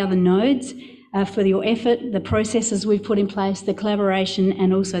to all the other nodes. for your effort, the processes we've put in place, the collaboration,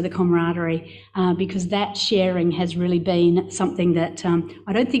 and also the camaraderie, because that sharing has really been something that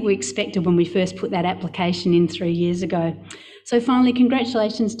I don't think we expected when we first put that application in 3 years ago. So finally,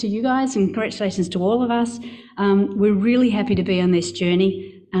 congratulations to you guys and congratulations to all of us. We're really happy to be on this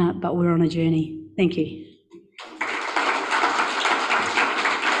journey, but we're on a journey. Thank you.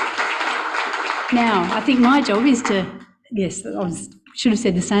 Now, I think my job is to, yes, should have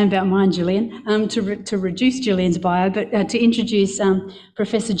said the same about mine, Gillian, to reduce Gillian's bio, but to introduce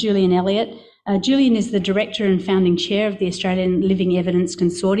Professor Julian Elliott. Julian is the Director and Founding Chair of the Australian Living Evidence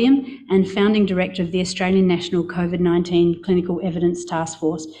Consortium and Founding Director of the Australian National COVID-19 Clinical Evidence Task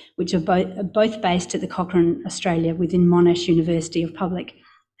Force, which are both based at the Cochrane, Australia, within Monash University of Public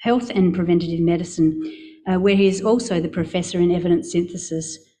Health and Preventative Medicine, where he is also the Professor in Evidence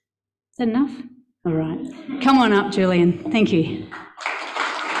Synthesis. Is that enough? All right. Come on up, Julian. Thank you.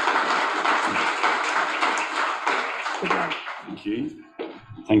 Thank you.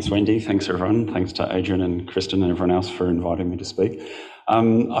 Thanks, Wendy. Thanks, everyone. Thanks to Adrian and Kristan and everyone else for inviting me to speak.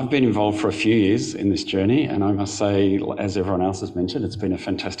 I've been involved for a few years in this journey, and I must say, as everyone else has mentioned, it's been a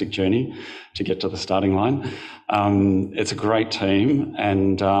fantastic journey to get to the starting line. It's a great team,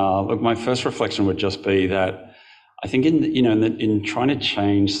 and look, my first reflection would just be that I think in trying to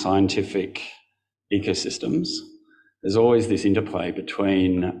change scientific ecosystems, there's always this interplay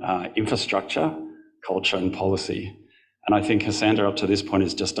between infrastructure, culture, and policy. And I think HeSANDA up to this point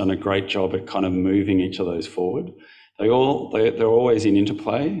has just done a great job at kind of moving each of those forward. They're always in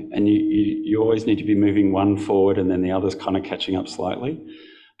interplay, and you always need to be moving one forward and then the other's kind of catching up slightly.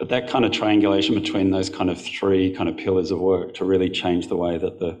 But that kind of triangulation between those kind of three kind of pillars of work to really change the way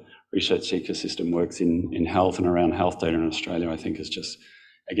that the research ecosystem works in health and around health data in Australia, I think has just,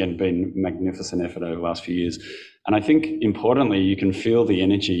 again, been a magnificent effort over the last few years. And I think importantly, you can feel the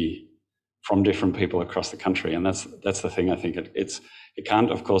energy from different people across the country. And that's the thing. I think it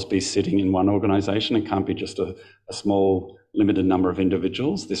can't, of course, be sitting in one organisation. It can't be just a small, limited number of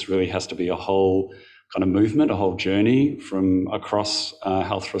individuals. This really has to be a whole kind of movement, a whole journey from across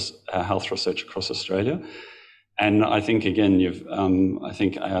health research across Australia. And I think, again, I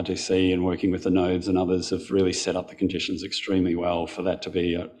think ARDC and working with the nodes and others have really set up the conditions extremely well for that to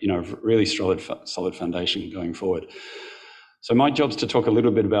be a really solid foundation going forward. So my job's to talk a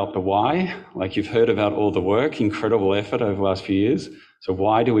little bit about the why. Like you've heard about all the work, incredible effort over the last few years. So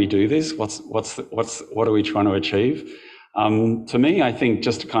why do we do this? What are we trying to achieve? To me, I think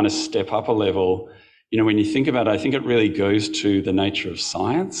just to kind of step up a level, when you think about it, I think it really goes to the nature of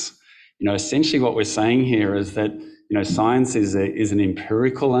science. Essentially what we're saying here is that, science is an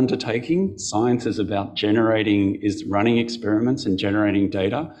empirical undertaking. Science is about running experiments and generating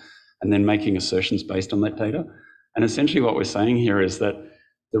data and then making assertions based on that data. And essentially what we're saying here is that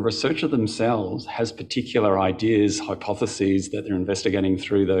the researcher themselves has particular ideas, hypotheses that they're investigating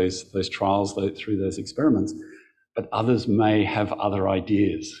through those trials, through those experiments, but others may have other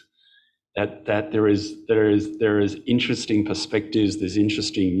ideas. That there is interesting perspectives, there's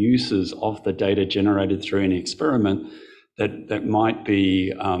interesting uses of the data generated through any experiment that might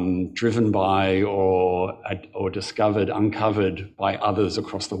be driven by or uncovered by others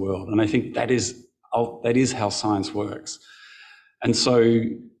across the world. And I think that is how science works. And so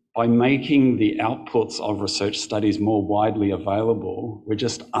by making the outputs of research studies more widely available, we're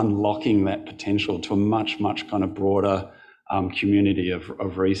just unlocking that potential to a much, much kind of broader community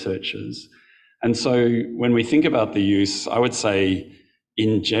of researchers. And so when we think about the use, I would say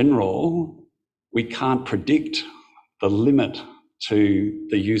in general, we can't predict the limit to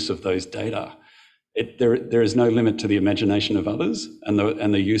the use of those data. There is no limit to the imagination of others and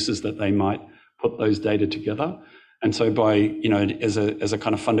the uses that they might put those data together. And so by, as a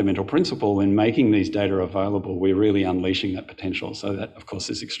kind of fundamental principle in making these data available, we're really unleashing that potential. So that, of course,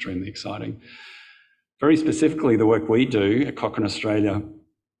 is extremely exciting. Very specifically, the work we do at Cochrane Australia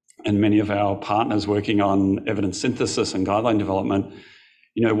and many of our partners working on evidence synthesis and guideline development,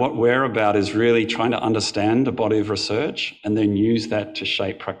 what we're about is really trying to understand a body of research and then use that to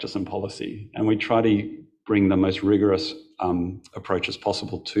shape practice and policy. And we try to bring the most rigorous approaches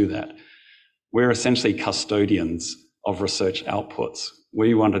possible to that. We're essentially custodians of research outputs.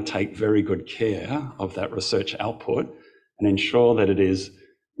 We want to take very good care of that research output and ensure that it is,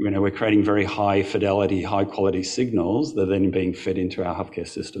 we're creating very high fidelity, high quality signals that are then being fed into our healthcare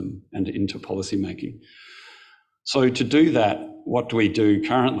system and into policy making. So to do that, what do we do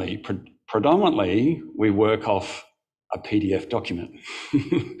currently? Predominantly, we work off a PDF document.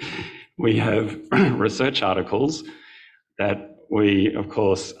 We have research articles that we, of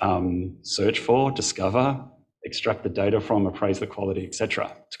course, search for, discover, extract the data from, appraise the quality, etc.,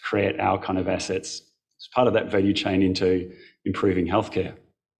 to create our kind of assets as part of that value chain into improving healthcare.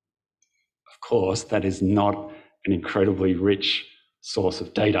 Of course, that is not an incredibly rich source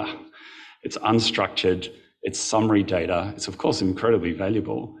of data. It's unstructured, it's summary data. It's of course incredibly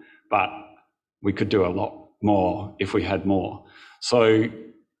valuable, but we could do a lot more if we had more. So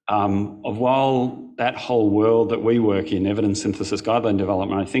while that whole world that we work in, evidence synthesis guideline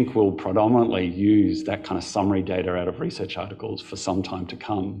development, I think will predominantly use that kind of summary data out of research articles for some time to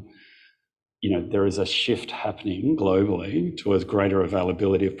come. You know, there is a shift happening globally towards greater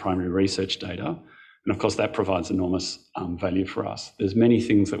availability of primary research data. And of course, that provides enormous value for us. There's many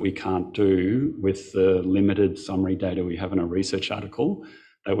things that we can't do with the limited summary data we have in a research article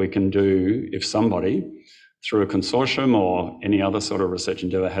that we can do if somebody, through a consortium or any other sort of research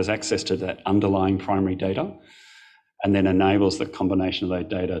endeavour, has access to that underlying primary data and then enables the combination of that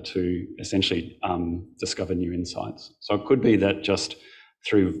data to essentially discover new insights. So it could be that just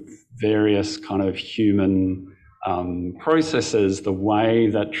through various kind of human processes, the way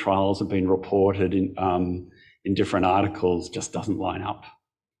that trials have been reported in different articles just doesn't line up.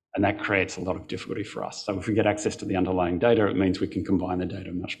 And that creates a lot of difficulty for us. So if we get access to the underlying data, it means we can combine the data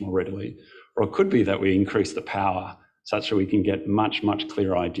much more readily. Or it could be that we increase the power such that we can get much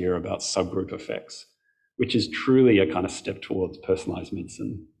clearer idea about subgroup effects, which is truly a kind of step towards personalised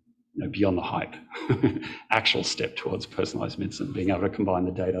medicine, you know, beyond the hype, actual step towards personalised medicine, being able to combine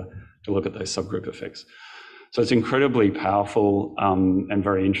the data to look at those subgroup effects. So it's incredibly powerful and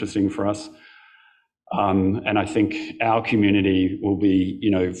very interesting for us. And I think our community will be, you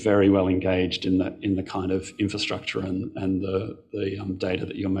know, very well engaged in the kind of infrastructure and the data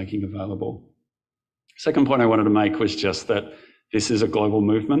that you're making available. Second point I wanted to make was just that this is a global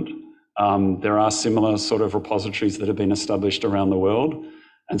movement. There are similar sort of repositories that have been established around the world.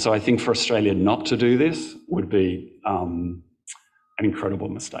 And so I think for Australia not to do this would be an incredible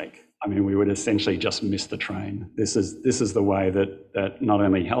mistake. I mean, we would essentially just miss the train. This is the way that not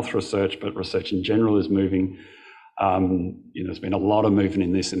only health research, but research in general is moving. You know, there's been a lot of movement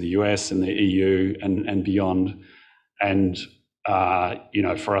in this in the US and the EU and beyond. And, you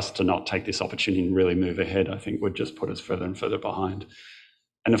know, for us to not take this opportunity and really move ahead, I think would just put us further and further behind.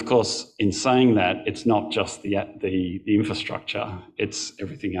 And of course, in saying that, it's not just the infrastructure, it's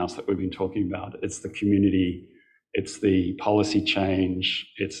everything else that we've been talking about. It's the community, it's the policy change,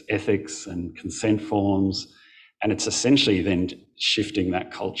 it's ethics and consent forms, and it's essentially then shifting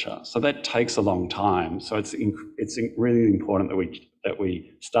that culture. So that takes a long time. So it's really important that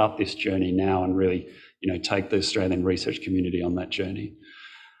we start this journey now and really, you know, take the Australian research community on that journey.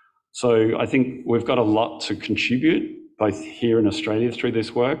 So I think we've got a lot to contribute, both here in Australia through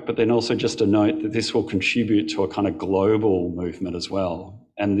this work, but then also just to note that this will contribute to a kind of global movement as well.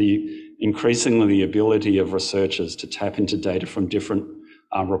 And increasingly the ability of researchers to tap into data from different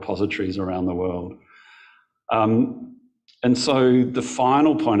repositories around the world. And so the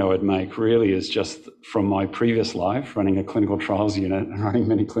final point I would make really is just from my previous life, running a clinical trials unit and running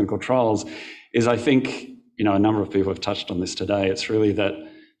many clinical trials, is I think, you know, a number of people have touched on this today. It's really that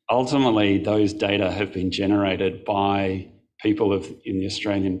ultimately those data have been generated by people in the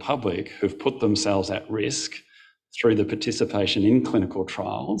Australian public who've put themselves at risk through the participation in clinical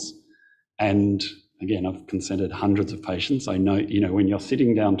trials. And again, I've consented hundreds of patients. I know, you know, when you're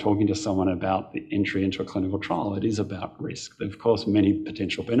sitting down talking to someone about the entry into a clinical trial, it is about risk. There are, of course, many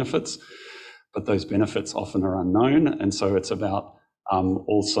potential benefits, but those benefits often are unknown. And so it's about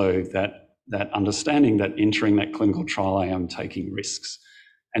also that understanding that entering that clinical trial, I am taking risks.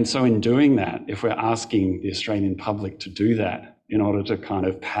 And so in doing that, if we're asking the Australian public to do that in order to kind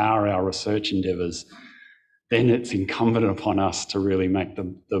of power our research endeavours, then it's incumbent upon us to really make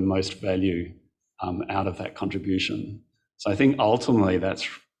the most value out of that contribution. So I think ultimately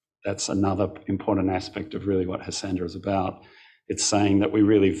that's another important aspect of really what HeSANDA is about. It's saying that we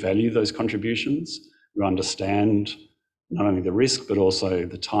really value those contributions. We understand not only the risk, but also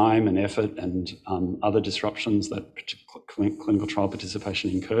the time and effort and other disruptions that clinical trial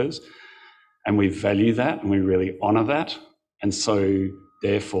participation incurs. And we value that and we really honour that. And so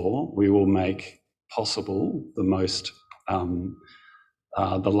therefore we will make possible the most, the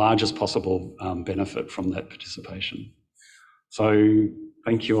largest possible benefit from that participation. So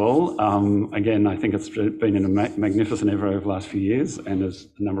thank you all. Again, I think it's been a magnificent effort over the last few years, and as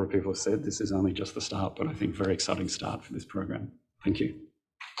a number of people have said, this is only just the start, but I think very exciting start for this program. Thank you.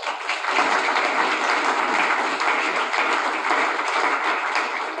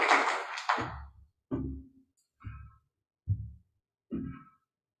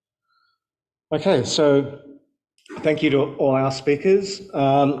 Okay, so thank you to all our speakers.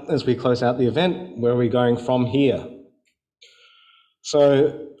 As we close out the event, where are we going from here?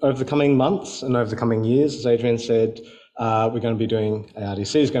 So over the coming months and over the coming years, as Adrian said, we're going to be doing,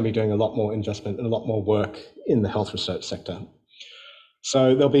 ARDC is going to be doing a lot more investment and a lot more work in the health research sector.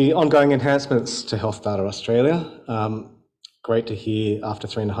 So there'll be ongoing enhancements to Health Data Australia. Great to hear after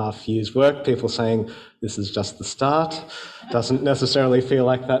 3.5 years' work, people saying this is just the start. Doesn't necessarily feel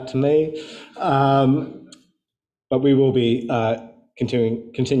like that to me. But we will be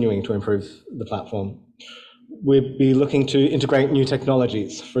continuing to improve the platform. We'll be looking to integrate new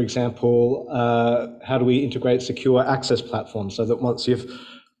technologies. For example, how do we integrate secure access platforms so that once you've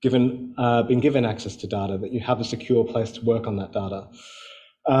been given access to data, that you have a secure place to work on that data.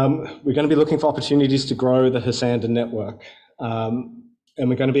 We're going to be looking for opportunities to grow the HeSANDA network. And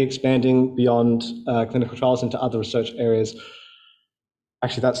we're going to be expanding beyond clinical trials into other research areas.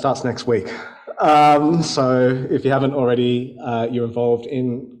 Actually, that starts next week. So if you haven't already, you're involved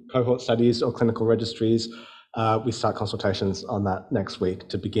in cohort studies or clinical registries, we start consultations on that next week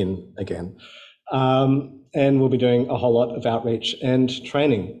to begin again. And we'll be doing a whole lot of outreach and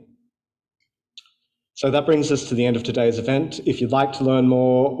training. So that brings us to the end of today's event. If you'd like to learn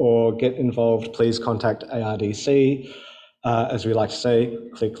more or get involved, please contact ARDC. As we like to say,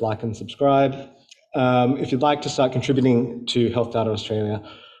 click like and subscribe. If you'd like to start contributing to Health Data Australia,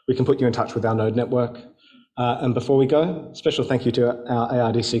 we can put you in touch with our node network. And before we go, special thank you to our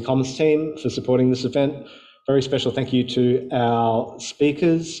ARDC Commons team for supporting this event. Very special thank you to our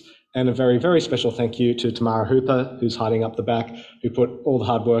speakers, and a very, very special thank you to Tamara Hooper, who's hiding up the back, who put all the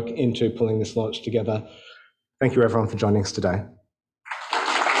hard work into pulling this launch together. Thank you everyone for joining us today.